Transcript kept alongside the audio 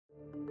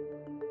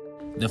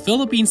The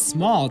Philippines'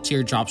 small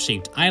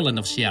teardrop-shaped island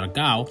of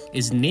Siargao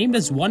is named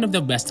as one of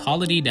the best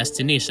holiday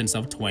destinations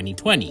of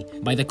 2020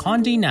 by the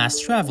Conde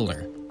Nast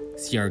traveler.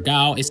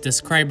 Siargao is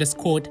described as,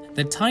 quote,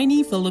 the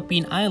tiny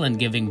Philippine island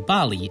giving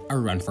Bali a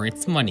run for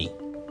its money.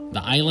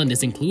 The island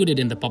is included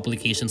in the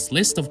publication's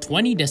list of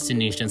 20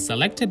 destinations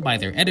selected by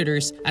their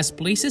editors as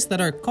places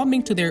that are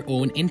coming to their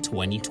own in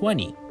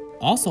 2020.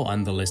 Also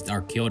on the list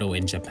are Kyoto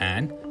in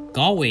Japan,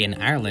 Galway in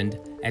Ireland,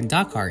 and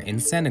Dakar in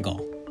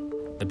Senegal.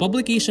 The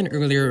publication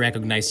earlier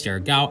recognized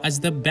Siargao as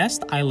the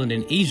best island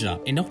in Asia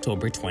in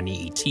October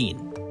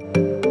 2018.